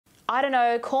I don't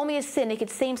know, call me a cynic, it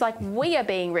seems like we are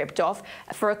being ripped off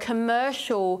for a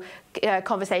commercial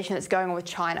conversation that's going on with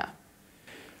China.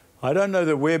 I don't know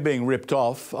that we're being ripped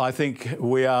off. I think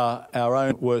we are our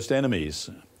own worst enemies.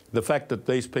 The fact that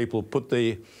these people put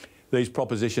these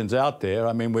propositions out there,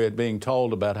 I mean, we're being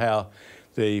told about how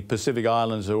the Pacific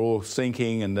Islands are all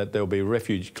sinking and that there'll be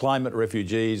climate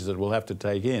refugees that we'll have to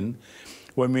take in,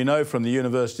 when we know from the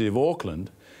University of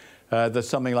Auckland that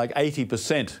something like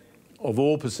 80% of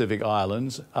all Pacific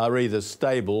Islands are either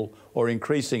stable or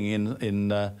increasing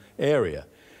in area.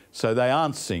 So they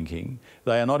aren't sinking,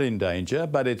 they are not in danger,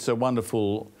 but it's a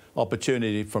wonderful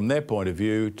opportunity from their point of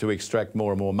view to extract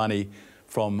more and more money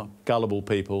from gullible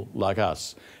people like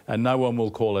us. And no one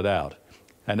will call it out.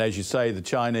 And as you say, the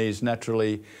Chinese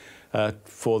naturally,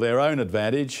 for their own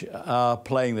advantage, are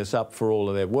playing this up for all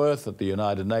of their worth at the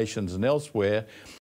United Nations and elsewhere.